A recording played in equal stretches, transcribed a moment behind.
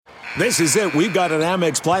This is it. We've got an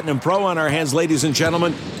Amex Platinum Pro on our hands, ladies and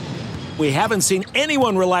gentlemen. We haven't seen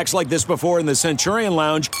anyone relax like this before in the Centurion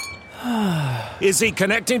Lounge. Is he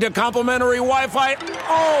connecting to complimentary Wi-Fi?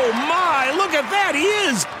 Oh, my. Look at that. He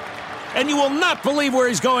is. And you will not believe where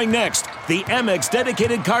he's going next. The Amex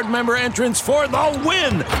dedicated card member entrance for the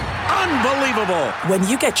win. Unbelievable. When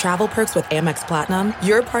you get travel perks with Amex Platinum,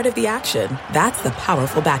 you're part of the action. That's the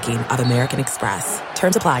powerful backing of American Express.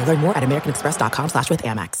 Terms apply. Learn more at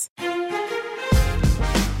americanexpress.com/withAmex.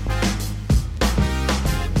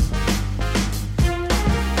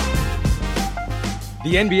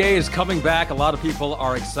 The NBA is coming back. A lot of people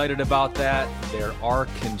are excited about that. There are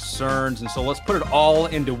concerns. And so let's put it all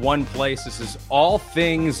into one place. This is All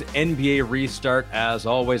Things NBA Restart. As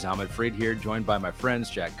always, Ahmed Freed here, joined by my friends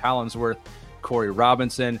Jack Collinsworth, Corey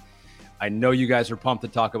Robinson. I know you guys are pumped to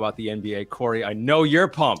talk about the NBA. Corey, I know you're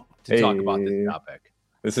pumped to talk about this topic.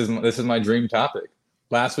 This is my dream topic.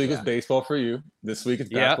 Last week was baseball for you. This week it's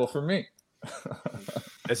basketball for me.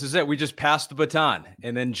 This is it. We just passed the baton,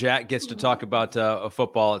 and then Jack gets to talk about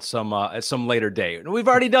football at some later date. We've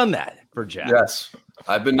already done that for Jack. Yes,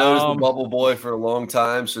 I've been known as the bubble boy for a long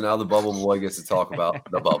time, so now the bubble boy gets to talk about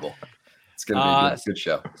the bubble. It's going to be a good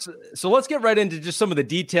show. So let's get right into just some of the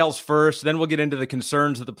details first. Then we'll get into the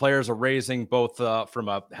concerns that the players are raising, both from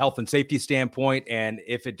a health and safety standpoint, and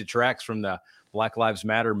if it detracts from the Black Lives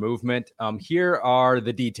Matter movement. Here are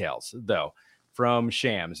the details, though, from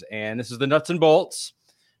Shams, and this is the nuts and bolts.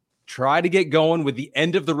 Try to get going with the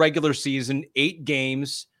end of the regular season, 8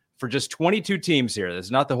 games for just 22 teams here. This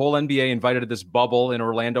is not the whole NBA invited to this bubble in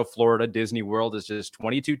Orlando, Florida. Disney World is just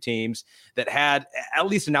 22 teams that had at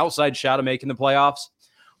least an outside shot of making the playoffs.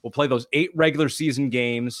 We'll play those 8 regular season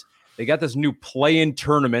games. They got this new play-in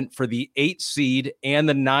tournament for the 8 seed and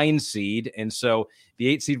the 9 seed. And so the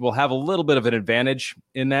 8 seed will have a little bit of an advantage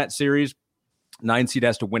in that series. 9 seed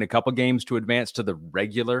has to win a couple games to advance to the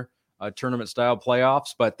regular tournament-style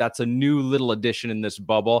playoffs, but that's a new little addition in this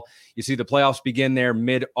bubble. You see the playoffs begin there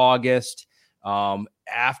mid-August.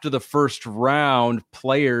 After the first round,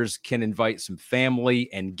 players can invite some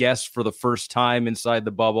family and guests for the first time inside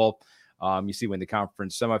the bubble. You see when the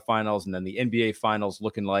conference semifinals and then the NBA finals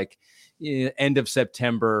looking like end of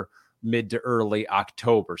September, mid to early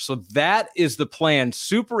October. So that is the plan.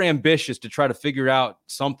 Super ambitious to try to figure out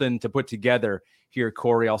something to put together here,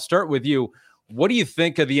 Corey. I'll start with you. What do you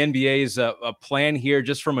think of the NBA's plan here,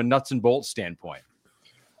 just from a nuts and bolts standpoint?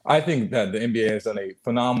 I think that the NBA has done a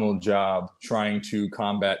phenomenal job trying to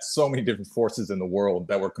combat so many different forces in the world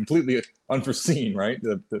that were completely unforeseen, right?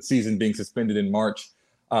 The season being suspended in March.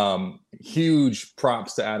 Huge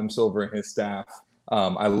props to Adam Silver and his staff.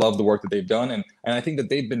 I love the work that they've done. And I think that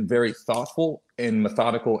they've been very thoughtful and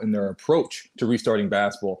methodical in their approach to restarting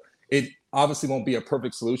basketball. It obviously won't be a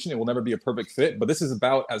perfect solution. It will never be a perfect fit, but this is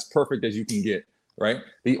about as perfect as you can get, right?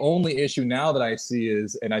 The only issue now that I see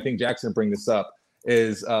is, and I think Jackson bring this up,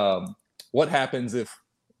 is what happens if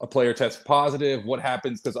a player tests positive? What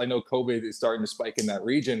happens, because I know COVID is starting to spike in that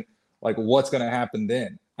region, like what's going to happen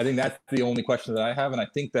then? I think that's the only question that I have. And I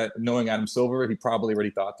think that knowing Adam Silver, he probably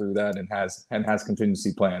already thought through that and has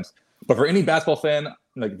contingency plans. But for any basketball fan,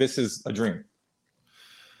 like this is a dream.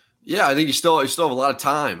 Yeah, I think you still have a lot of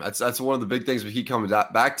time. That's one of the big things we keep coming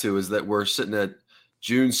back to, is that we're sitting at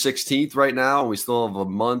June 16th right now, and we still have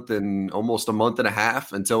almost a month and a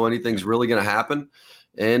half until anything's really going to happen.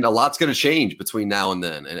 And a lot's going to change between now and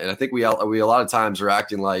then. And I think we a lot of times are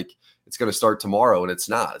acting like it's going to start tomorrow, and it's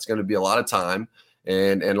not. It's going to be a lot of time.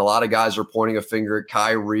 And a lot of guys are pointing a finger at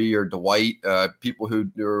Kyrie or Dwight, people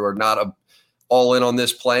who are not all in on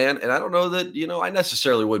this plan. And I don't know that, I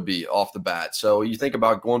necessarily would be off the bat. So you think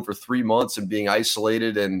about going for 3 months and being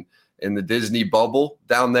isolated and in the Disney bubble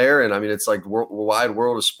down there. And I mean, it's like wide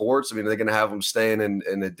world of sports. I mean, they're going to have them staying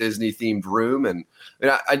in a Disney themed room. And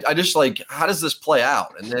I just like, how does this play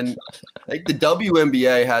out? And then I think the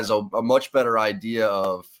WNBA has a much better idea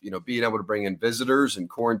of, being able to bring in visitors and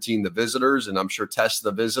quarantine the visitors, and I'm sure test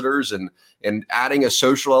the visitors and adding a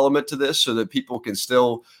social element to this so that people can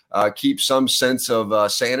still keep some sense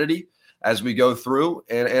of sanity as we go through.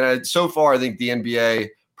 And so far, I think the NBA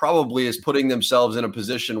probably is putting themselves in a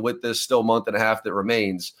position with this still month and a half that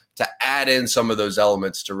remains to add in some of those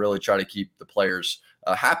elements to really try to keep the players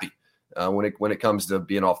happy when it comes to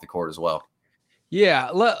being off the court as well.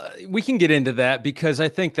 Yeah, we can get into that, because I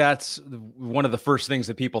think that's one of the first things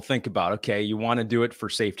that people think about. Okay, you want to do it for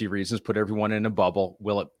safety reasons, put everyone in a bubble.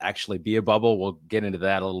 Will it actually be a bubble? We'll get into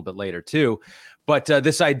that a little bit later too. But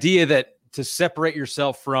this idea that to separate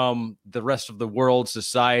yourself from the rest of the world,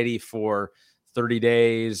 society for 30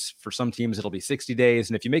 days, for some teams, it'll be 60 days.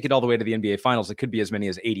 And if you make it all the way to the NBA finals, it could be as many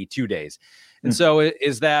as 82 days. And so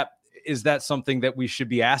is that is that something that we should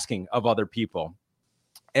be asking of other people?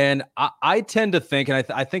 And I tend to think, and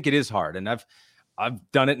I think it is hard, and I've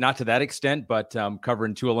done it not to that extent, but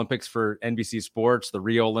covering 2 Olympics for NBC Sports, the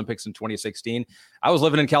Rio Olympics in 2016. I was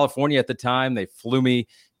living in California at the time. They flew me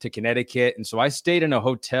to Connecticut. And so I stayed in a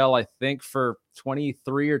hotel, I think, for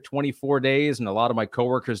 23 or 24 days. And a lot of my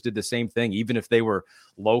coworkers did the same thing, even if they were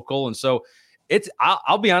local. And so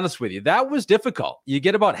I'll be honest with you, that was difficult. You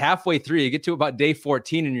get about halfway through, you get to about day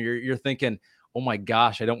 14, and you're thinking, oh my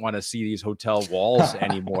gosh, I don't want to see these hotel walls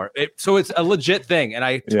anymore. So it's a legit thing. And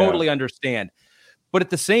I totally understand. But at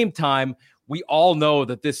the same time, we all know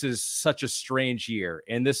that this is such a strange year,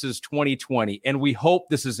 and this is 2020, and we hope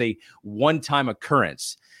this is a one-time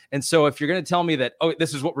occurrence. And so if you're going to tell me that, oh,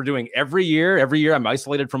 this is what we're doing every year I'm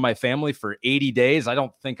isolated from my family for 80 days, I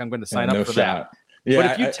don't think I'm going to sign up for that. Yeah,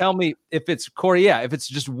 but if you tell me if it's, Corey, if it's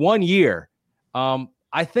just 1 year,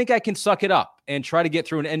 I think I can suck it up and try to get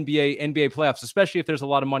through an NBA playoffs, especially if there's a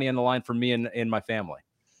lot of money on the line for me and my family.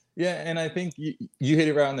 Yeah, and I think you hit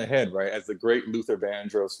it right on the head, right? As the great Luther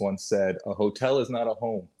Vandross once said, a hotel is not a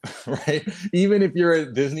home, right? Even if you're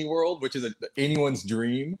at Disney World, which is anyone's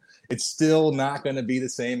dream, it's still not going to be the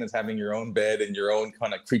same as having your own bed and your own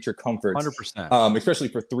kind of creature comforts. 100%. Especially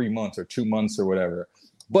for 3 months or 2 months or whatever.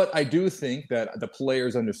 But I do think that the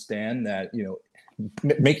players understand that,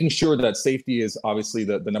 making sure that safety is obviously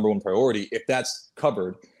the number one priority. If that's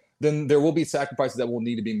covered, then there will be sacrifices that will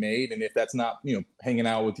need to be made. And if that's not, hanging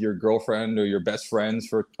out with your girlfriend or your best friends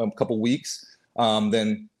for a couple weeks,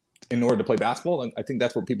 then in order to play basketball, I think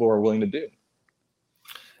that's what people are willing to do.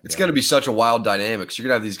 It's going to be such a wild dynamic. So you're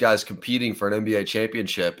going to have these guys competing for an NBA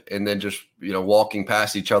championship and then just, walking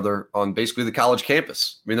past each other on basically the college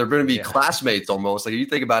campus. I mean, they're going to be classmates almost. Like, if you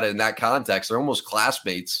think about it in that context, they're almost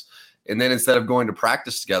classmates. And then instead of going to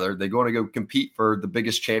practice together, they're going to go compete for the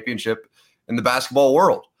biggest championship in the basketball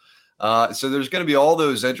world. So there's going to be all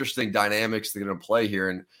those interesting dynamics that are going to play here.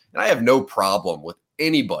 And I have no problem with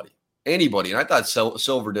anybody. And I thought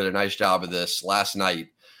Silver did a nice job of this last night,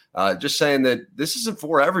 just saying that this isn't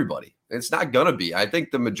for everybody. It's not going to be. I think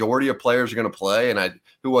the majority of players are going to play. And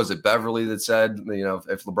who was it, Beverly, that said,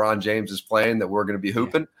 if LeBron James is playing, that we're going to be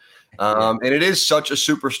hooping. And it is such a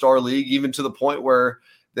superstar league, even to the point where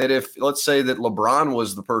that if, let's say that LeBron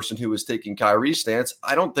was the person who was taking Kyrie's stance,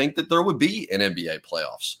 I don't think that there would be an NBA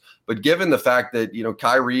playoffs. But given the fact that,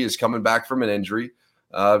 Kyrie is coming back from an injury,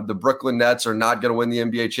 the Brooklyn Nets are not going to win the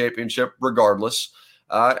NBA championship regardless.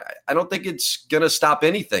 I don't think it's going to stop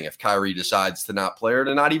anything if Kyrie decides to not play or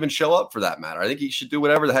to not even show up for that matter. I think he should do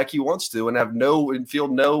whatever the heck he wants to and feel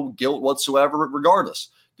no guilt whatsoever regardless.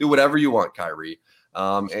 Do whatever you want, Kyrie.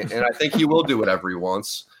 And I think he will do whatever he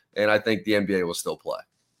wants. And I think the NBA will still play.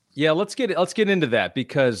 Yeah, let's get into that,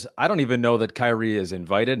 because I don't even know that Kyrie is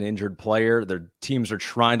invited, an injured player. Their teams are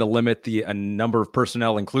trying to limit the number of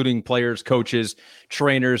personnel, including players, coaches,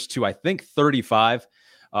 trainers, to I think 35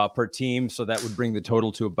 per team. So that would bring the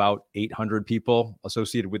total to about 800 people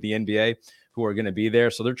associated with the NBA who are going to be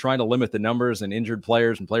there. So they're trying to limit the numbers, and injured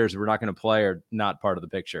players and players who are not going to play are not part of the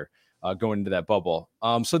picture going into that bubble.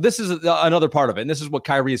 So this is another part of it. And this is what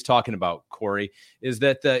Kyrie is talking about, Corey, is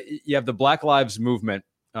that you have the Black Lives Movement,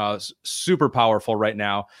 super powerful right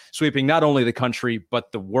now, sweeping not only the country,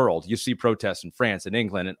 but the world. You see protests in France and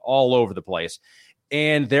England and all over the place.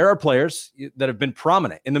 And there are players that have been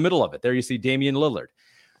prominent in the middle of it. There you see Damian Lillard.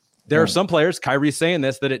 There are some players, Kyrie saying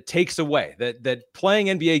this, that it takes away, that playing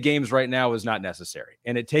NBA games right now is not necessary.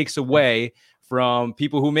 And it takes away from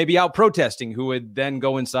people who may be out protesting, who would then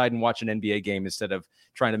go inside and watch an NBA game instead of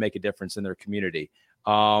trying to make a difference in their community.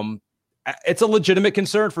 It's a legitimate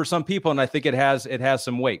concern for some people, and I think it has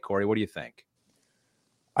some weight. Corey, what do you think?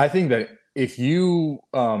 I think that if you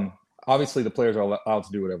obviously the players are allowed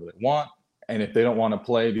to do whatever they want, and if they don't want to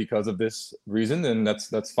play because of this reason, then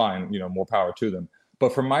that's fine. More power to them.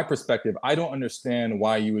 But from my perspective, I don't understand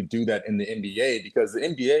why you would do that in the NBA, because the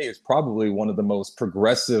NBA is probably one of the most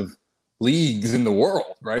progressive leagues in the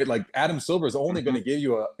world, right? Like, Adam Silver is only going to give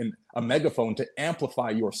you a megaphone to amplify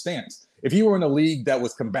your stance. If you were in a league that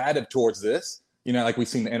was combative towards this, like we've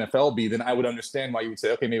seen the NFL be, then I would understand why you would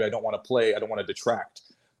say, okay, maybe I don't want to play. I don't want to detract.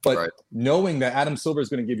 But knowing that Adam Silver is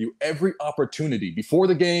going to give you every opportunity before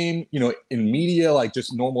the game, in media, like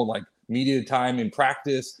just normal, like media time in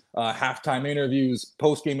practice, halftime interviews,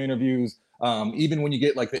 post-game interviews, even when you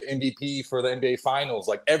get like the MVP for the NBA finals,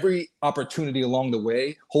 like every opportunity along the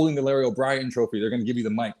way, holding the Larry O'Brien trophy, they're going to give you the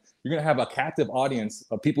mic. You're going to have a captive audience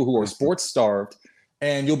of people who are sports starved,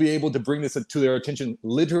 and you'll be able to bring this to their attention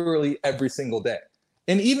literally every single day.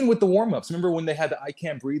 And even with the warm-ups, remember when they had the I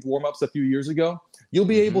Can't Breathe warm-ups a few years ago? You'll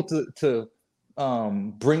be able to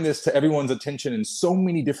bring this to everyone's attention in so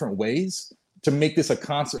many different ways to make this a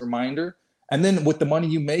constant reminder. And then with the money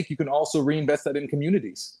you make, you can also reinvest that in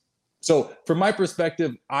communities. So from my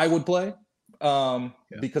perspective, I would play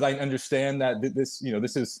because I understand that this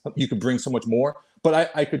is, you could bring so much more.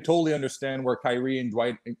 But I could totally understand where Kyrie and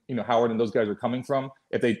Dwight, Howard and those guys are coming from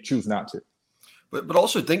if they choose not to. But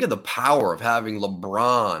also think of the power of having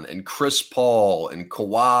LeBron and Chris Paul and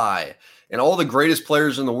Kawhi and all the greatest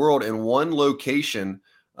players in the world in one location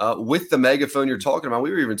with the megaphone you're talking about.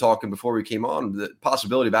 We were even talking before we came on the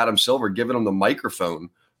possibility of Adam Silver giving them the microphone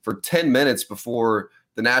for 10 minutes before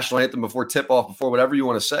the national anthem, before tip-off, before whatever you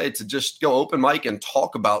want to say, to just go open mic and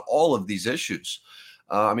talk about all of these issues.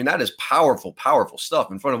 I mean, that is powerful, powerful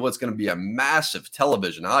stuff in front of what's going to be a massive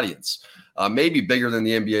television audience, maybe bigger than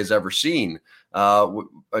the NBA has ever seen.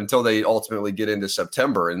 Until they ultimately get into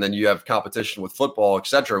September, and then you have competition with football, et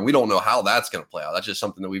cetera. And we don't know how that's going to play out. That's just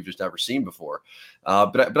something that we've just never seen before.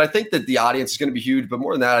 But I think that the audience is going to be huge. But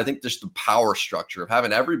more than that, I think just the power structure of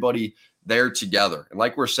having everybody there together. And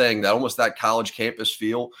like we're saying, that almost that college campus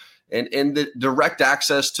feel and the direct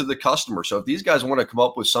access to the customer. So if these guys want to come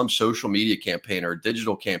up with some social media campaign or a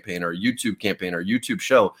digital campaign or a YouTube campaign or a YouTube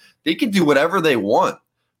show, they can do whatever they want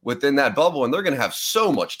within that bubble, and they're going to have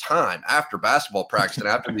so much time after basketball practice and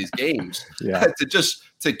after these games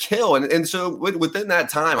to kill. And so within that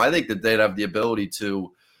time, I think that they'd have the ability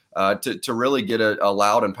to really get a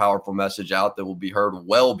loud and powerful message out that will be heard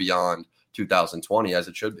well beyond 2020, as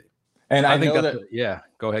it should be. And I think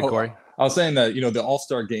go ahead, Corey. I was saying that, the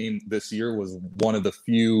All-Star game this year was one of the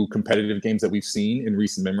few competitive games that we've seen in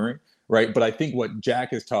recent memory, right? But I think what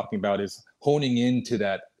Jack is talking about is honing into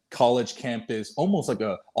that college campus, almost like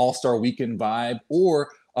a All-Star Weekend vibe, or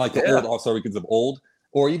like the old All-Star Weekends of old,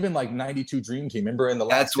 or even like 92 Dream Team. Remember in the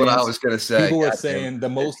last That's what I was going to say. People were saying the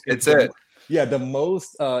most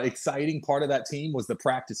exciting part of that team was the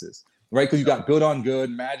practices, right? Because you got good on good,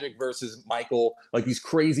 Magic versus Michael, like these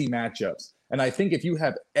crazy matchups. And I think if you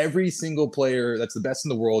have every single player that's the best in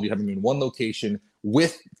the world, you have them in one location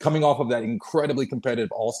with coming off of that incredibly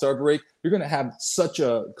competitive All-Star break, you're going to have such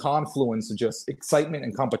a confluence of just excitement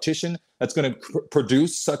and competition that's going to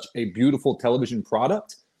produce such a beautiful television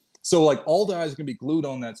product. So like all the eyes are going to be glued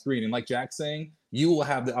on that screen. And like Jack's saying, you will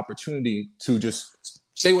have the opportunity to just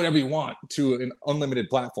say whatever you want to an unlimited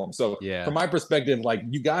platform. So from my perspective, like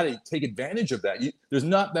you got to take advantage of that. There's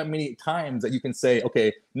not that many times that you can say,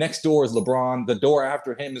 okay, next door is LeBron. The door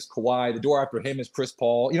after him is Kawhi. The door after him is Chris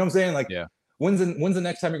Paul. You know what I'm saying? Like, when's the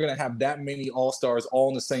next time you're going to have that many all-stars all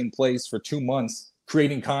in the same place for 2 months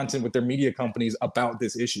creating content with their media companies about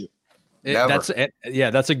this issue? That's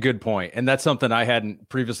a good point. And that's something I hadn't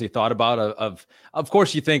previously thought about. Of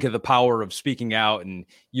course, you think of the power of speaking out and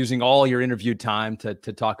using all your interview time to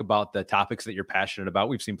talk about the topics that you're passionate about.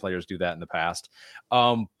 We've seen players do that in the past.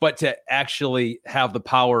 But to actually have the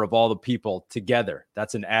power of all the people together,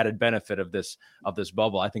 that's an added benefit of this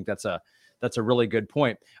bubble. I think that's a really good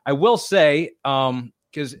point. I will say,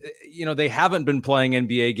 because they haven't been playing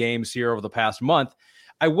NBA games here over the past month.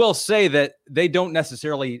 I will say that they don't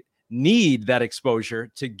necessarily need that exposure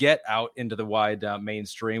to get out into the wide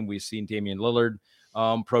mainstream. We've seen Damian Lillard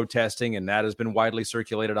protesting, and that has been widely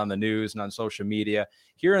circulated on the news and on social media.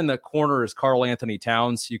 Here in the corner is Karl Anthony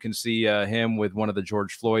Towns. You can see him with one of the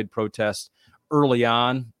George Floyd protests early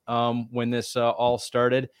on when this all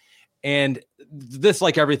started. And this,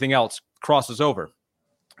 like everything else, crosses over.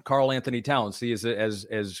 Karl Anthony Towns sees it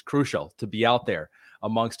as crucial to be out there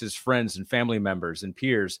amongst his friends and family members and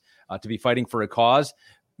peers to be fighting for a cause.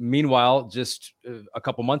 Meanwhile, just a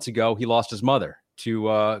couple months ago, he lost his mother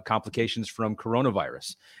to complications from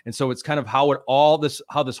coronavirus. And so it's kind of how this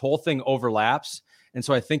whole thing overlaps. And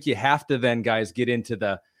so I think you have to then, guys, get into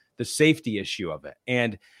the safety issue of it.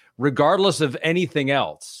 And regardless of anything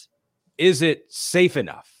else, is it safe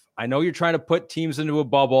enough? I know you're trying to put teams into a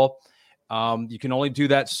bubble. You can only do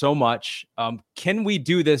that so much. Can we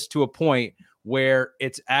do this to a point where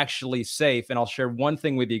it's actually safe? And I'll share one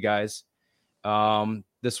thing with you guys.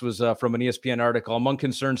 This was from an ESPN article. Among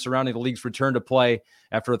concerns surrounding the league's return to play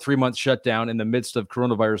after a 3-month shutdown in the midst of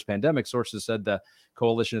coronavirus pandemic, sources said the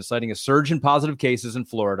coalition is citing a surge in positive cases in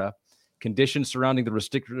Florida, conditions surrounding the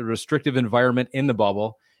restrictive environment in the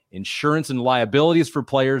bubble, insurance and liabilities for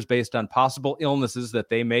players based on possible illnesses that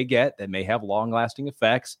they may get that may have long-lasting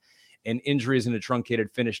effects, and injuries and a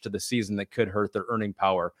truncated finish to the season that could hurt their earning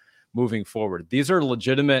power moving forward. These are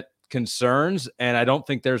legitimate concerns, and I don't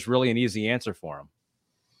think there's really an easy answer for them.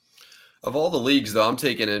 Of all the leagues, though, I'm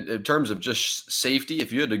taking it in terms of just safety.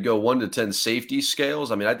 If you had to go 1 to 10 safety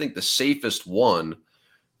scales, I mean, I think the safest one,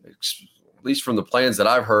 at least from the plans that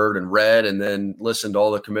I've heard and read and then listened to all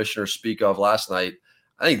the commissioners speak of last night,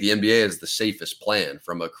 I think the NBA is the safest plan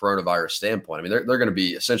from a coronavirus standpoint. I mean, they're going to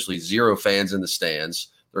be essentially 0 fans in the stands.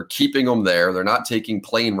 They're keeping them there. They're not taking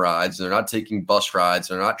plane rides. They're not taking bus rides.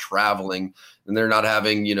 They're not traveling. And they're not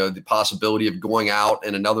having, the possibility of going out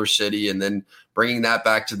in another city and then bringing that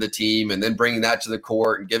back to the team and then bringing that to the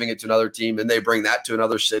court and giving it to another team. Then they bring that to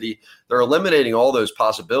another city. They're eliminating all those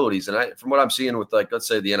possibilities. And from what I'm seeing with, let's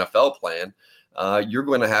say the NFL plan, you're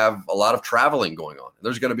going to have a lot of traveling going on.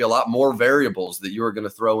 There's going to be a lot more variables that you are going to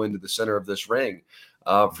throw into the center of this ring.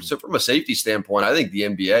 So from a safety standpoint, I think the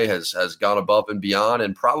NBA has gone above and beyond,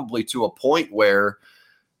 and probably to a point where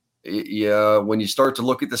when you start to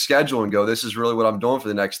look at the schedule and go, this is really what I'm doing for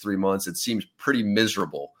the next 3 months, it seems pretty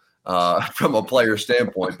miserable from a player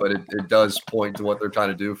standpoint, but it does point to what they're trying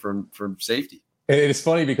to do from safety. And it's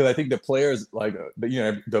funny because I think the players,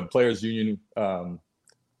 the players union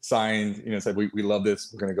signed, said, we love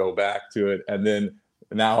this. We're going to go back to it. And then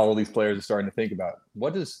now all these players are starting to think about,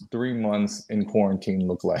 what does 3 months in quarantine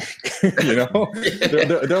look like? They're like,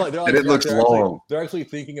 and it looks long. They're actually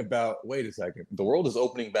thinking about, wait a second, the world is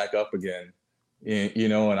opening back up again,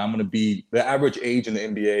 and I'm going to be the average age in the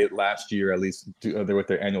NBA last year, at least with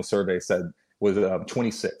their annual survey said was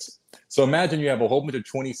 26. So imagine you have a whole bunch of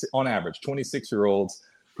 26-year-olds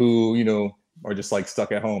who, are just like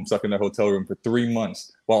stuck at home, stuck in their hotel room for 3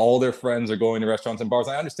 months while all their friends are going to restaurants and bars.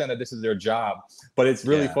 I understand that this is their job, but it's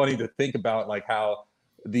really funny to think about like how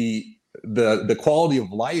the quality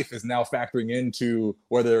of life is now factoring into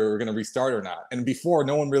whether we're going to restart or not. And before,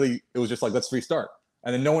 it was just like, let's restart.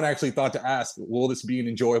 And then no one actually thought to ask, will this be an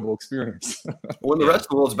enjoyable experience? When the rest of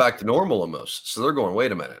the world's back to normal almost. So they're going,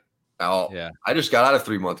 wait a minute. Now, I just got out of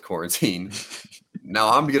 3-month quarantine. Now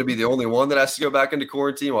I'm going to be the only one that has to go back into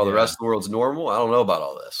quarantine while the rest of the world's normal. I don't know about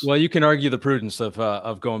all this. Well, you can argue the prudence of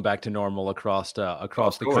going back to normal across the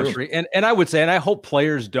country, and I would say, and I hope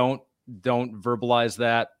players don't verbalize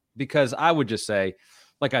that, because I would just say,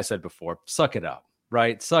 like I said before, suck it up,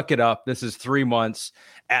 right? Suck it up. This is 3 months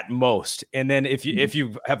at most, and then if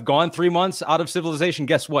you have gone 3 months out of civilization,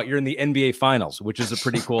 guess what? You're in the NBA Finals, which is a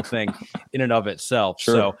pretty cool thing in and of itself.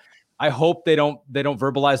 Sure. So I hope they don't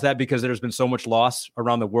verbalize that, because there's been so much loss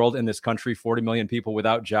around the world in this country. 40 million people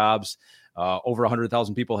without jobs, over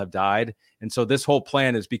 100,000 people have died. And so this whole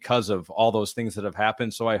plan is because of all those things that have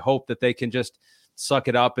happened. So I hope that they can just suck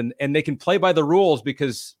it up and they can play by the rules,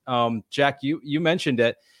 because Jack, you mentioned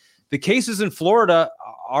it. The cases in Florida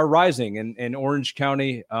are rising in Orange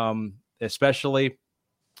County, especially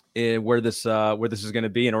where this is going to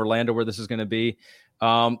be, in Orlando, where this is going to be.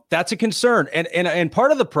 That's a concern. And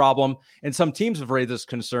part of the problem, and some teams have raised this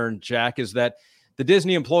concern, Jack, is that the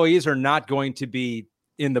Disney employees are not going to be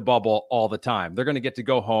in the bubble all the time. They're going to get to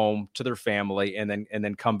go home to their family and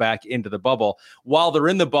then come back into the bubble. While they're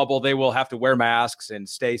in the bubble, they will have to wear masks and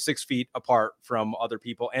stay 6 feet apart from other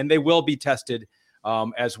people. And they will be tested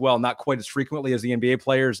as well, not quite as frequently as the NBA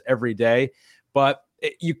players every day. But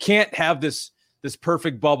you can't have this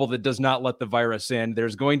perfect bubble that does not let the virus in.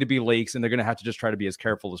 There's going to be leaks, and they're going to have to just try to be as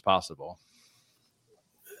careful as possible.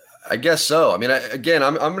 I guess so. I mean,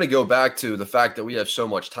 I'm going to go back to the fact that we have so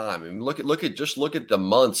much time. I mean, look at the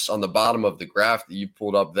months on the bottom of the graph that you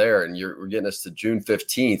pulled up there, and we're getting us to June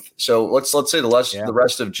 15th. So let's say the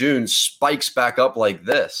rest of June spikes back up like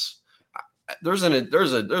this. There's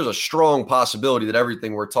a strong possibility that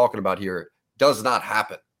everything we're talking about here does not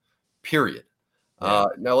happen. Period.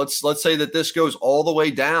 Now let's say that this goes all the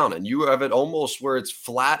way down and you have it almost where it's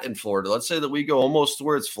flat in Florida. Let's say that we go almost to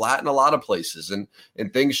where it's flat in a lot of places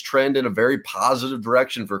and things trend in a very positive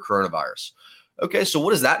direction for coronavirus. Okay, so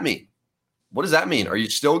what does that mean? What does that mean? Are you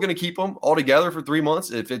still going to keep them all together for 3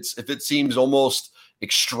 months? If it seems almost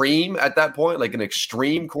extreme at that point, like an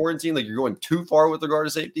extreme quarantine, like you're going too far with regard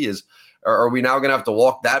to safety, are we now going to have to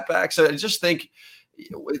walk that back? So I just think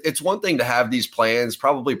it's one thing to have these plans,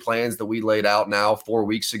 probably plans that we laid out now 4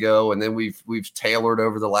 weeks ago, and then we've tailored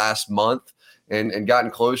over the last month and gotten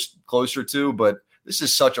closer to. But this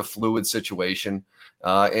is such a fluid situation,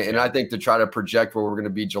 and I think to try to project where we're going to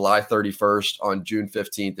be July 31st on June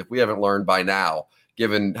 15th, if we haven't learned by now,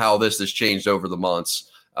 given how this has changed over the months,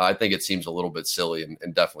 I think it seems a little bit silly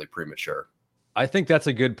and definitely premature. I think that's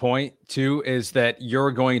a good point too, is that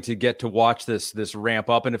you're going to get to watch this ramp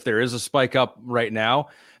up. And if there is a spike up right now,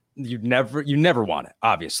 you never want it,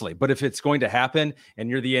 obviously. But if it's going to happen and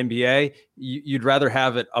you're the NBA, you'd rather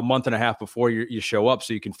have it a month and a half before you show up,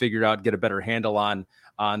 so you can figure out, get a better handle on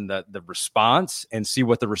the response and see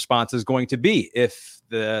what the response is going to be if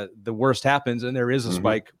the worst happens and there is a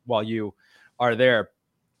spike while you are there.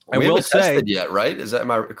 We will haven't say tested yet, right?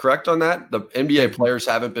 Am I correct on that? The NBA players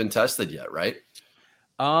haven't been tested yet, right?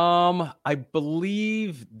 I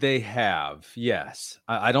believe they have. Yes,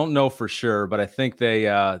 I don't know for sure, but I think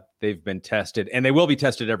they've been tested, and they will be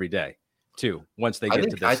tested every day too. Once they get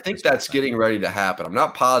to this, I think that's getting ready to happen. I'm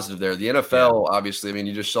not positive there. The NFL, obviously, I mean,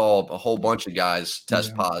 you just saw a whole bunch of guys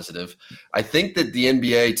test positive. I think that the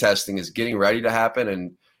NBA testing is getting ready to happen,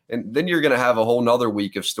 and then you're going to have a whole nother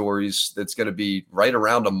week of stories that's going to be right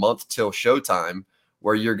around a month till showtime,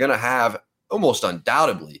 where you're going to have almost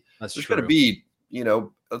undoubtedly there's going to be,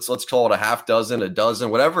 let's call it a half dozen, a dozen,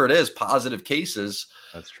 whatever it is, positive cases.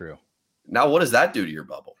 That's true. Now, what does that do to your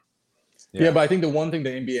bubble? Yeah, but I think the one thing the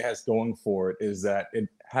NBA has going for it is that it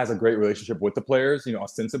has a great relationship with the players,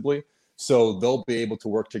 ostensibly. So they'll be able to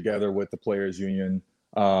work together with the players union,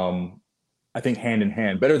 I think hand in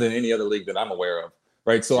hand, better than any other league that I'm aware of.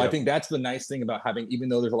 Right. So I think that's the nice thing about having, even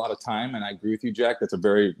though there's a lot of time, and I agree with you, Jack, that's a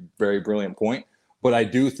very, very brilliant point. But I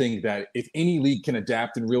do think that if any league can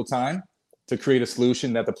adapt in real time to create a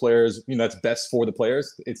solution that the players, that's best for the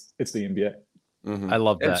players, it's the NBA. Mm-hmm. I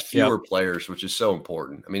love that. It's fewer players, which is so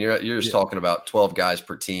important. I mean, you're just talking about 12 guys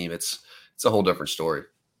per team. It's a whole different story.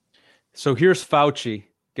 So here's Fauci,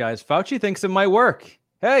 guys. Fauci thinks it might work.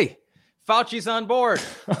 Hey, Fauci's on board.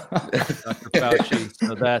 Dr. Fauci.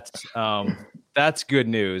 So that's good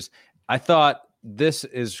news. I thought this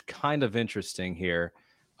is kind of interesting here.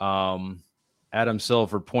 Adam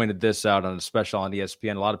Silver pointed this out on a special on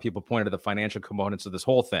ESPN. A lot of people pointed to the financial components of this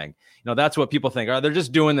whole thing. That's what people think. They're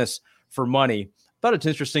just doing this for money. I thought it's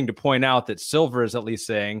interesting to point out that Silver is at least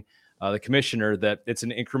saying, the commissioner, that it's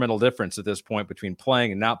an incremental difference at this point between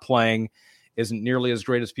playing and not playing. Isn't nearly as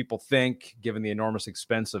great as people think, given the enormous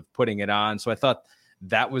expense of putting it on. So I thought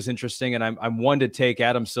that was interesting. And I'm one to take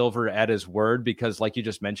Adam Silver at his word, because like you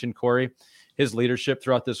just mentioned, Corey, his leadership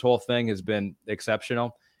throughout this whole thing has been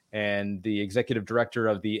exceptional. And the executive director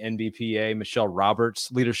of the NBPA, Michelle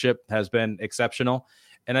Roberts' leadership has been exceptional.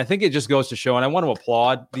 And I think it just goes to show, and I want to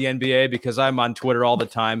applaud the NBA, because I'm on Twitter all the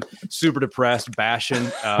time, super depressed, bashing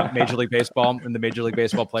Major League Baseball and the Major League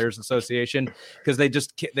Baseball Players Association, because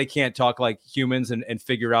they can't talk like humans and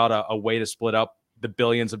figure out a way to split up the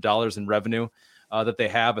billions of dollars in revenue that they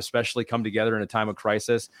have, especially come together in a time of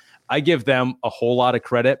crisis. I give them a whole lot of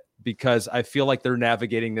credit, because I feel like they're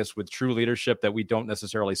navigating this with true leadership that we don't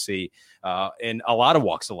necessarily see in a lot of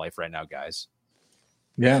walks of life right now, guys.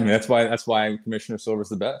 Yeah, I mean, that's why Commissioner Silver's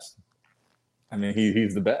the best. I mean,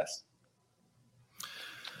 he's the best.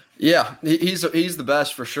 Yeah, he's the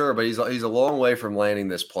best for sure, but he's a long way from landing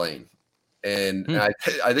this plane. And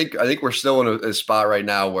I think we're still in a spot right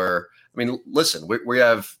now where, I mean, listen, we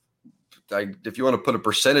have, if you want to put a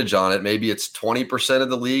percentage on it, maybe it's 20% of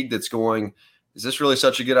the league that's going, is this really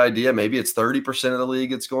such a good idea? Maybe it's 30% of the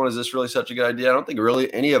league that's going, is this really such a good idea? I don't think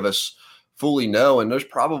really any of us fully know. And there's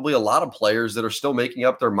probably a lot of players that are still making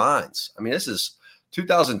up their minds. I mean,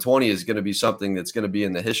 2020 is going to be something that's going to be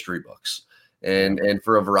in the history books, and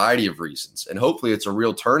for a variety of reasons. And hopefully it's a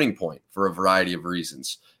real turning point for a variety of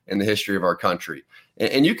reasons in the history of our country.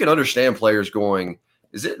 And you can understand players going,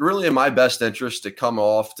 is it really in my best interest to come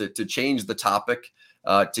off, to change the topic,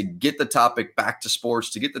 to get the topic back to sports,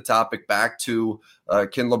 to get the topic back to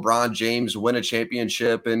can LeBron James win a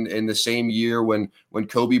championship in the same year when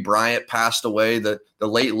Kobe Bryant passed away, the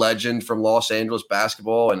late legend from Los Angeles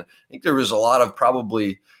basketball. And I think there was a lot of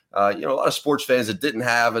probably, a lot of sports fans that didn't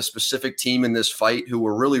have a specific team in this fight who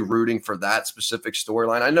were really rooting for that specific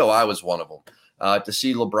storyline. I know I was one of them, to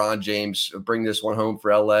see LeBron James bring this one home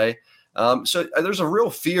for LA. So there's a real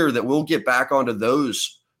fear that we'll get back onto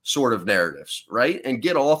those sort of narratives, right? And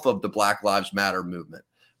get off of the Black Lives Matter movement,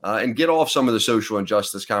 and get off some of the social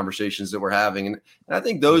injustice conversations that we're having. And I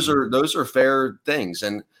think those are fair things.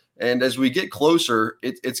 And as we get closer,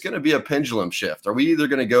 it's going to be a pendulum shift. Are we either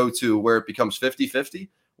going to go to where it becomes 50-50,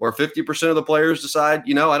 where 50% of the players decide,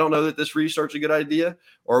 I don't know that this restart's a good idea,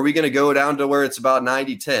 or are we going to go down to where it's about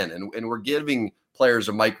 90-10 and we're giving players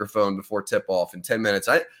a microphone before tip off in 10 minutes.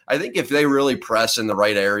 I think if they really press in the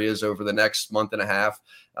right areas over the next month and a half,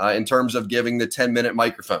 in terms of giving the 10-minute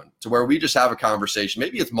microphone to where we just have a conversation,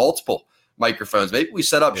 maybe it's multiple microphones. Maybe we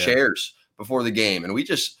set up chairs before the game and we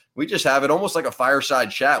just have it almost like a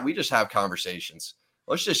fireside chat. We just have conversations.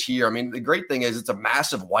 Let's just hear. I mean, the great thing is it's a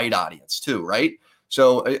massive white audience too, right?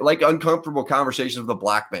 So like uncomfortable conversations with a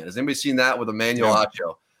black man. Has anybody seen that with Emmanuel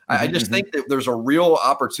Acho? I just think that there's a real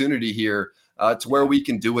opportunity here to where we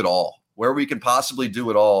can do it all, where we can possibly do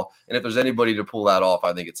it all. And if there's anybody to pull that off,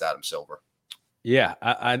 I think it's Adam Silver. Yeah,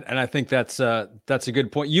 I think that's a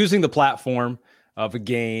good point. Using the platform of a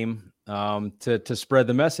game to spread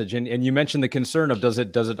the message. And you mentioned the concern of does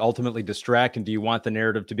it ultimately distract, and do you want the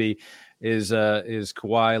narrative to be is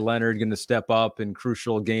Kawhi Leonard going to step up in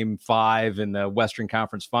crucial Game 5 in the Western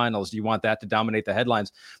Conference Finals? Do you want that to dominate the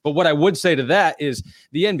headlines? But what I would say to that is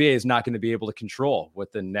the NBA is not going to be able to control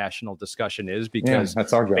what the national discussion is, because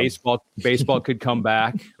that's our job. Baseball could come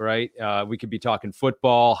back, right? We could be talking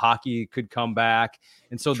football, hockey could come back,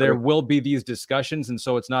 and so there will be these discussions, and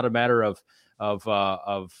so it's not a matter of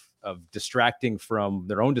distracting from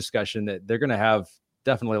their own discussion. That they're going to have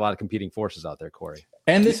definitely a lot of competing forces out there, Corey.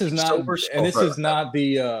 And this is not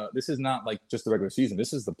like just the regular season.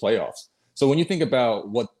 This is the playoffs. So when you think about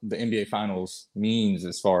what the NBA Finals means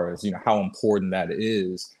as far as, how important that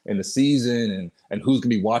is in the season and who's going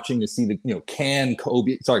to be watching to see can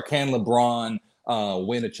LeBron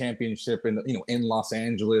win a championship in Los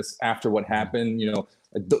Angeles after what happened,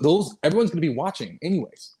 those everyone's going to be watching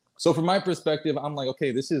anyways. So from my perspective, I'm like,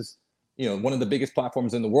 okay, this is, one of the biggest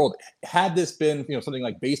platforms in the world. Had this been, something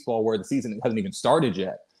like baseball where the season hasn't even started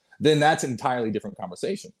yet, then that's an entirely different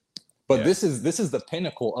conversation. But this is the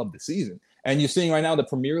pinnacle of the season. And you're seeing right now the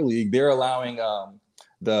Premier League, they're allowing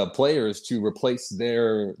the players to replace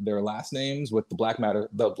their last names with the Black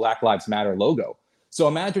Lives Matter logo. So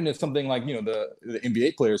imagine if something like, the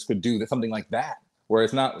NBA players could do something like that, where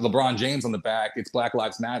it's not LeBron James on the back, it's Black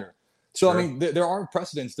Lives Matter. So, I mean, there are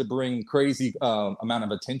precedents to bring crazy amount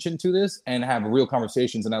of attention to this and have real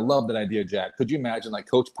conversations. And I love that idea, Jack. Could you imagine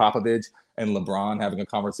like Coach Popovich and LeBron having a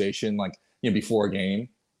conversation like before a game?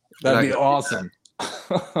 That'd be awesome.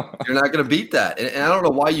 You're not going to beat that. And I don't know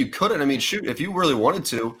why you couldn't. I mean, shoot, if you really wanted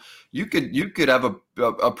to, you could have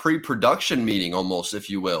a pre-production meeting almost, if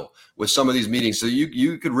you will, with some of these meetings. So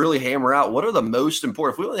you could really hammer out what are the most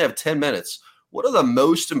important. If we only have 10 minutes, what are the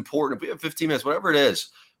most important? If we have 15 minutes, whatever it is,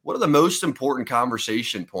 what are the most important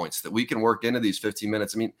conversation points that we can work into these 15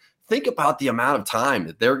 minutes? I mean, think about the amount of time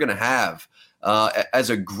that they're going to have as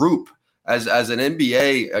a group, as an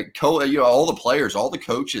NBA, all the players, all the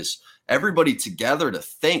coaches, everybody together to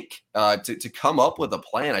think, to come up with a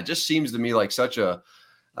plan. It just seems to me like such a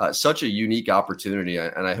unique opportunity,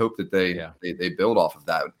 and I hope that they build off of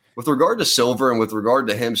that. With regard to Silver and with regard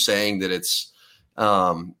to him saying that it's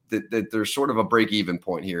that there's sort of a break-even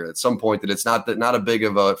point here at some point, that it's not a big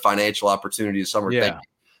of a financial opportunity as some are thinking.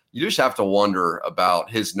 You just have to wonder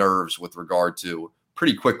about his nerves with regard to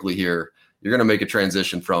pretty quickly here. You're going to make a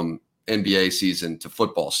transition from NBA season to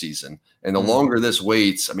football season. And the longer this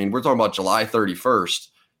waits, I mean, we're talking about July 31st.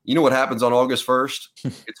 You know what happens on August 1st?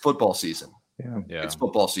 It's football season. Yeah. It's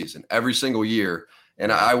football season every single year.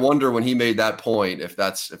 And I wonder when he made that point, if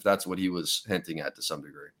that's what he was hinting at to some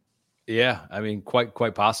degree. Yeah, I mean,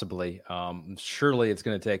 quite possibly. Surely it's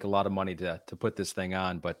going to take a lot of money to put this thing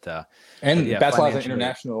on, but basketball has an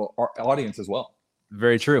international audience as well.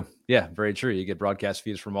 Very true. Yeah, very true. You get broadcast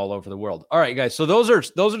fees from all over the world. All right, guys. So those are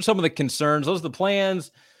some of the concerns. Those are the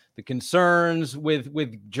plans, the concerns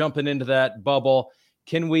with jumping into that bubble.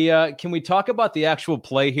 Can we talk about the actual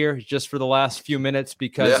play here just for the last few minutes?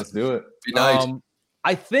 Because let's do it. Be nice.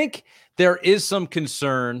 I think there is some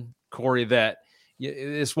concern, Corey, that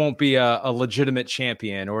this won't be a legitimate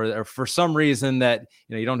champion, or for some reason that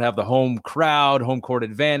you don't have the home crowd, home court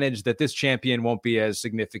advantage, that this champion won't be as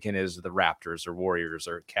significant as the Raptors or Warriors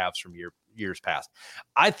or Cavs from years past.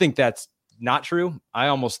 I think that's not true. I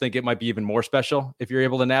almost think it might be even more special if you're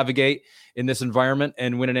able to navigate in this environment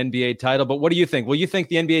and win an NBA title. But what do you think? Will you think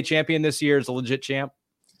the NBA champion this year is a legit champ?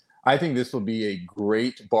 I think this will be a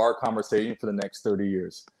great bar conversation for the next 30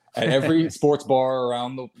 years. At every sports bar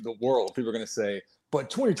around the world, people are going to say, but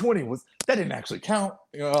 2020 that didn't actually count.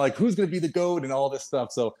 Like who's going to be the GOAT and all this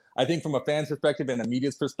stuff. So I think from a fan's perspective and a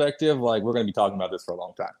media's perspective, like we're going to be talking about this for a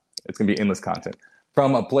long time. It's going to be endless content.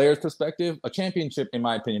 From a player's perspective, a championship, in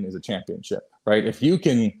my opinion, is a championship, right? If you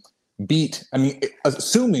can beat,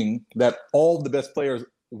 assuming that all the best players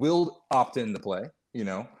will opt in to play,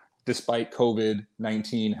 despite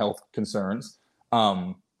COVID-19 health concerns,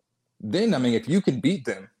 then, if you can beat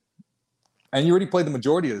them and you already played the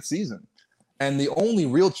majority of the season, and the only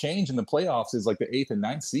real change in the playoffs is like the 8th and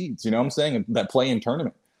 9th seeds, I'm saying, that play-in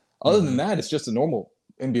tournament. Other than that, it's just a normal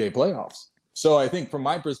NBA playoffs. So I think from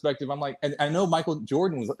my perspective, I'm like, and I know Michael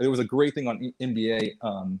Jordan there was a great thing on NBA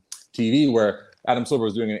TV where Adam Silver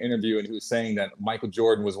was doing an interview and he was saying that Michael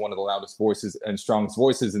Jordan was one of the loudest voices and strongest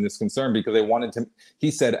voices in this concern because they wanted to,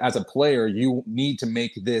 he said, as a player, you need to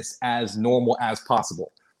make this as normal as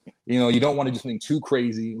possible. You don't want to do something too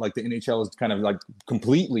crazy, like the NHL is kind of like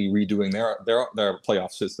completely redoing their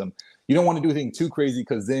playoff system. You don't want to do anything too crazy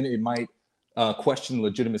because then it might question the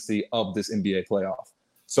legitimacy of this NBA playoff.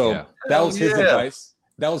 So that was his advice.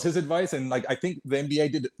 that was his advice. And like, I think the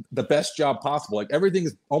NBA did the best job possible. Like everything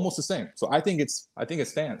is almost the same. So I think it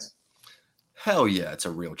stands. Hell yeah, it's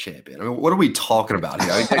a real champion. I mean, what are we talking about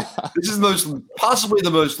here? I mean, this is possibly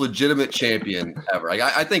the most legitimate champion ever. Like,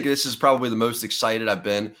 I think this is probably the most excited I've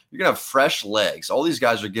been. You're gonna have fresh legs. All these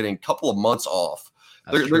guys are getting a couple of months off.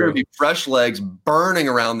 They're going to be fresh legs burning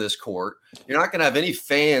around this court. You're not going to have any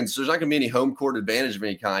fans. There's not going to be any home court advantage of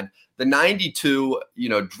any kind. The 92,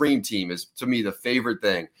 dream team is, to me, the favorite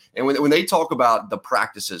thing. And when they talk about the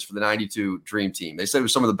practices for the 92 dream team, they said it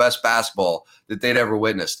was some of the best basketball that they'd ever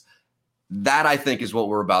witnessed. That, I think, is what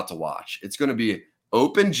we're about to watch. It's going to be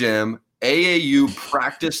open gym, AAU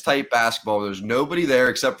practice type basketball. There's nobody there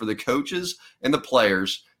except for the coaches and the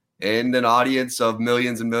players, and an audience of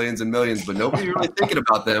millions and millions and millions, but nobody really thinking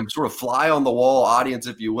about them, sort of fly on the wall audience,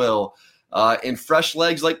 if you will, and fresh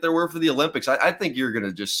legs like there were for the Olympics. I think you're going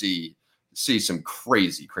to just see some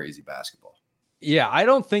crazy, crazy basketball. Yeah, I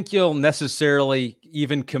don't think you'll necessarily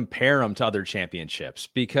even compare them to other championships,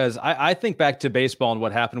 because I think back to baseball and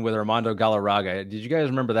what happened with Armando Galarraga. Did you guys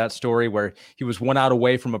remember that story where he was 1 out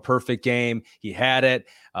away from a perfect game? He had it,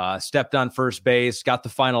 stepped on first base, got the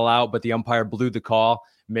final out, but the umpire blew the call.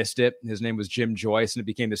 Missed it. His name was Jim Joyce, and it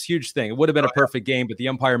became this huge thing. It would have been a perfect game, but the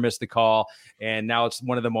umpire missed the call, and now it's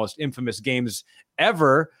one of the most infamous games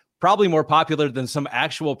ever, probably more popular than some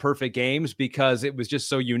actual perfect games because it was just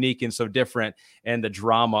so unique and so different, and the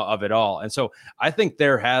drama of it all. And so I think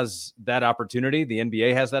there has that opportunity. The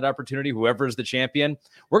NBA has that opportunity. Whoever is the champion,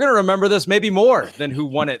 we're going to remember this maybe more than who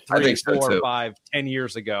won it 3, 4, 5, 10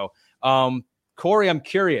 years ago. Corey, I'm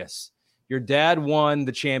curious. Your dad won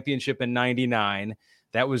the championship in 99.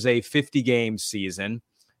 That was a 50-game season.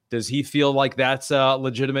 Does he feel like that's a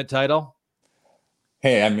legitimate title?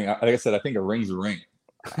 Hey, I mean, like I said, I think a ring's a ring.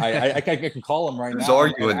 I can call him right now. Who's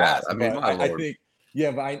arguing that? I mean, I think,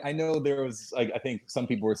 yeah, but I know there was like, I think some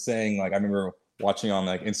people were saying, like, I remember watching on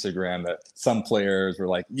like Instagram that some players were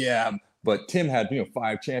like, yeah, but Tim had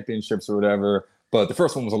 5 championships or whatever, but the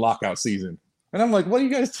first one was a lockout season. And I'm like, what are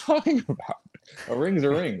you guys talking about? A ring's a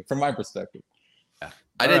ring, from my perspective.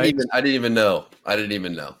 I didn't even know.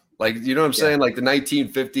 Like, you know what I'm saying? Like the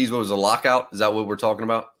 1950s, what was a lockout? Is that what we're talking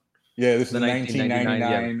about? Yeah, this is the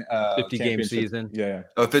 1999 50-game season. Yeah.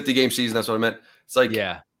 Oh, 50-game season. That's what I meant. It's like,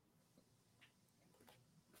 yeah.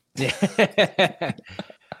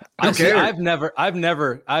 I've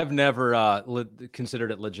never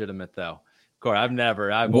considered it legitimate though. Corey, I've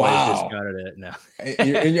always discounted it now.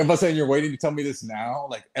 I'm saying you're waiting to tell me this now?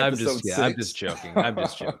 Like I'm just joking. I'm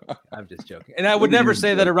just joking. And I would never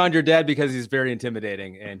say that around your dad because he's very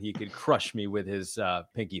intimidating and he could crush me with his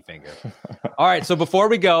pinky finger. All right, so before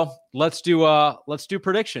we go, let's do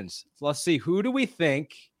predictions. Let's see, who do we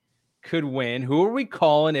think could win? Who are we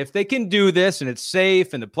calling if they can do this and it's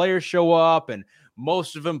safe and the players show up and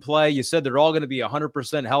most of them play? You said they're all going to be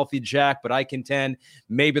 100% healthy, Jack, but I contend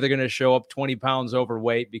maybe they're going to show up 20 pounds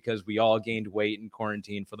overweight because we all gained weight in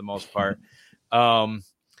quarantine for the most part. But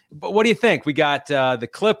what do you think? We got the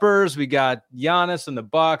Clippers, we got Giannis and the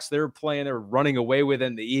Bucks. They're running away with it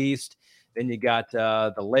in the East. Then you got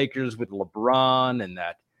the Lakers with LeBron and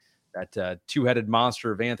that two-headed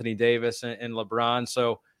monster of Anthony Davis and LeBron.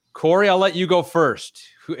 So, Corey, I'll let you go first.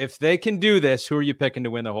 If they can do this, who are you picking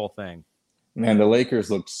to win the whole thing? Man, the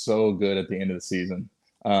Lakers looked so good at the end of the season.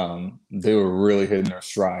 They were really hitting their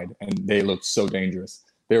stride, and they looked so dangerous.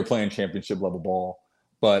 They were playing championship level ball.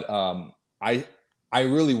 But I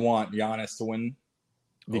really want Giannis to win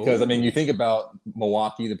because, I mean, you think about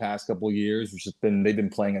Milwaukee the past couple of years, they've been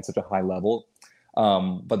playing at such a high level,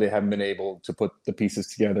 but they haven't been able to put the pieces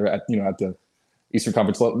together at the Eastern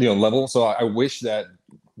Conference level. So I wish that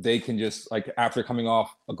they can just, like, after coming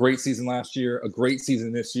off a great season last year, a great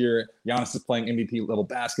season this year, Giannis is playing MVP level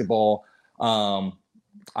basketball. I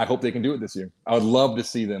hope they can do it this year. I would love to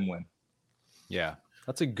see them win. Yeah,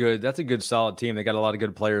 that's a good solid team. They got a lot of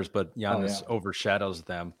good players, but Giannis overshadows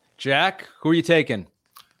them. Jack, who are you taking?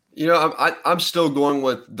 I'm still going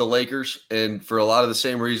with the Lakers, and for a lot of the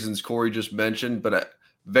same reasons Corey just mentioned, but I'm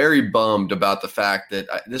very bummed about the fact that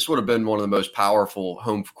this would have been one of the most powerful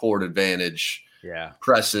home court advantage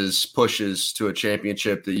presses, pushes to a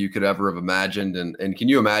championship that you could ever have imagined. And can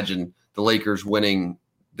you imagine the Lakers winning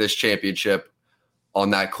this championship on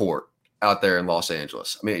that court out there in Los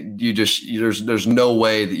Angeles? I mean, there's no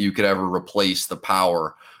way that you could ever replace the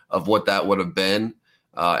power of what that would have been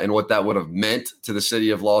and what that would have meant to the city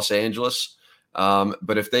of Los Angeles.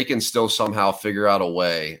 But if they can still somehow figure out a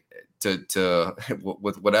way to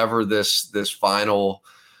with whatever this final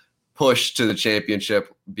push to the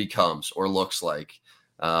championship becomes or looks like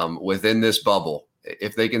within this bubble,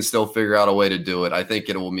 if they can still figure out a way to do it, I think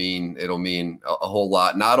it'll mean a whole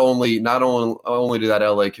lot. Not only to that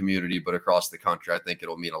LA community, but across the country. I think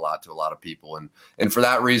it'll mean a lot to a lot of people. And for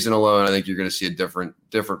that reason alone, I think you're going to see a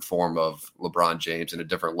different form of LeBron James and a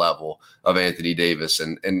different level of Anthony Davis.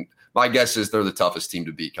 And my guess is they're the toughest team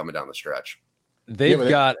to beat coming down the stretch.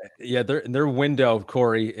 Their window,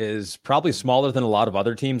 Corey, is probably smaller than a lot of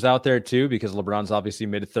other teams out there too, because LeBron's obviously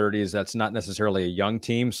mid-30s. That's not necessarily a young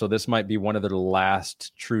team, so this might be one of their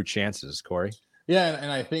last true chances, Corey. Yeah,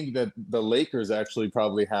 and I think that the Lakers actually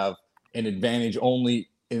probably have an advantage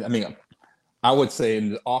I would say in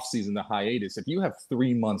the offseason, the hiatus, if you have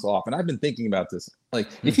 3 months off, and I've been thinking about this, like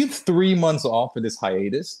if you have 3 months off of this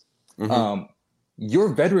hiatus, your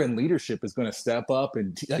veteran leadership is going to step up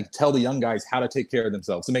and tell the young guys how to take care of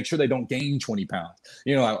themselves to make sure they don't gain 20 pounds.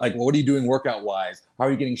 Like what are you doing workout wise? How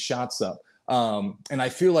are you getting shots up? And I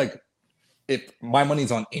feel like if my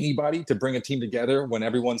money's on anybody to bring a team together when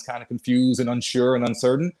everyone's kind of confused and unsure and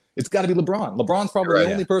uncertain, it's got to be LeBron. LeBron's probably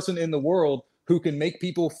the only person in the world who can make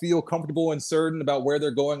people feel comfortable and certain about where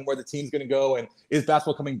they're going, where the team's going to go, and is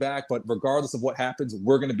basketball coming back? But regardless of what happens,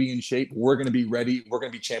 we're going to be in shape. We're going to be ready. We're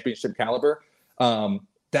going to be championship caliber.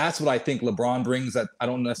 That's what I think LeBron brings that I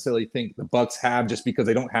don't necessarily think the Bucks have just because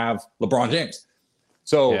they don't have LeBron James.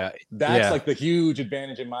 So that's like the huge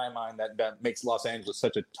advantage in my mind that makes Los Angeles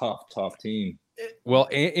such a tough team. Well,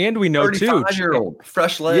 and we know too, 35-year-old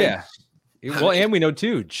fresh legs. Yeah. Well, and we know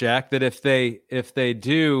too, Jack, that if they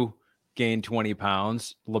do gain 20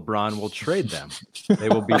 pounds, LeBron will trade them. They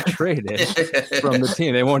will be traded from the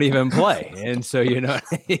team. They won't even play. And so,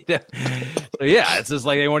 it's just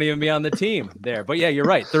like they won't even be on the team there. But yeah, you're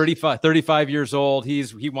right. 35 years old.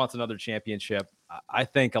 He wants another championship. I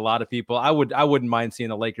think a lot of people, I wouldn't mind seeing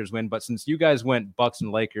the Lakers win, but since you guys went Bucks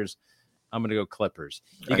and Lakers, I'm going to go Clippers.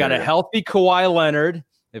 You got a healthy Kawhi Leonard.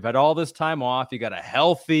 They've had all this time off. You got a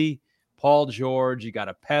healthy Paul George. You got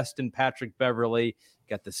a pest in Patrick Beverley.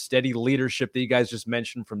 Got the steady leadership that you guys just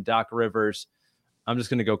mentioned from Doc Rivers. I'm just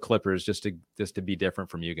going to go Clippers just to be different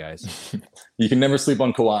from you guys. You can never sleep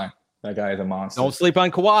on Kawhi. That guy is a monster. Don't sleep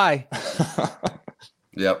on Kawhi.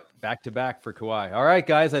 Yep. Back to back for Kawhi. All right,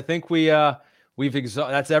 guys. I think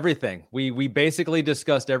that's everything. We basically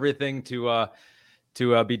discussed everything to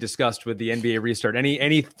be discussed with the NBA restart.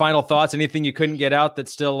 Any final thoughts? Anything you couldn't get out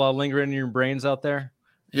that's still lingering in your brains out there?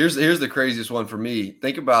 Here's the craziest one for me.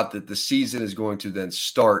 Think about that the season is going to then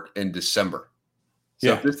start in December.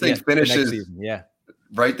 So if this thing finishes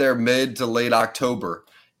right there mid to late October,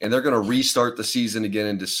 and they're going to restart the season again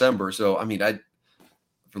in December. So,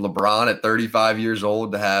 for LeBron at 35 years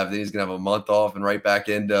old he's going to have a month off and right back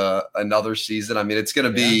into another season. It's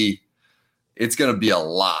going to be a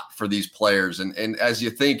lot for these players. And as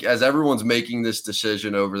everyone's making this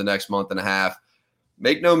decision over the next month and a half,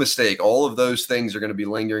 make no mistake, all of those things are going to be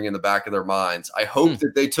lingering in the back of their minds. I hope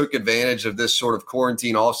that they took advantage of this sort of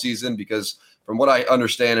quarantine offseason because from what I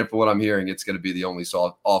understand and from what I'm hearing, it's going to be the only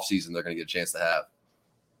offseason they're going to get a chance to have.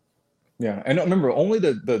 Yeah, and remember, only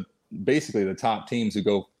basically the top teams who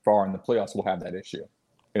go far in the playoffs will have that issue.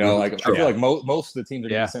 I feel like most of the teams are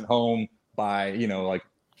going to be sent home by,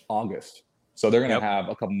 August. So they're going to have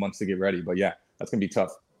a couple months to get ready. But yeah, that's going to be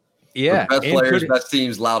tough. Yeah. For best players, best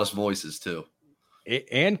teams, loudest voices too.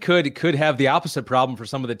 And could have the opposite problem for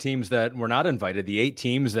some of the teams that were not invited. The 8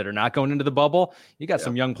 teams that are not going into the bubble, you got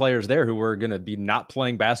some young players there who are going to be not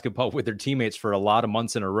playing basketball with their teammates for a lot of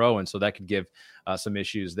months in a row. And so that could give some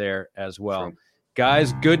issues there as well. True.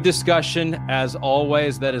 Guys, good discussion as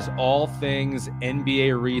always. That is all things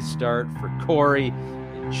NBA restart for Corey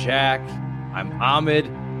and Jack. I'm Ahmed.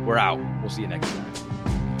 We're out. We'll see you next time.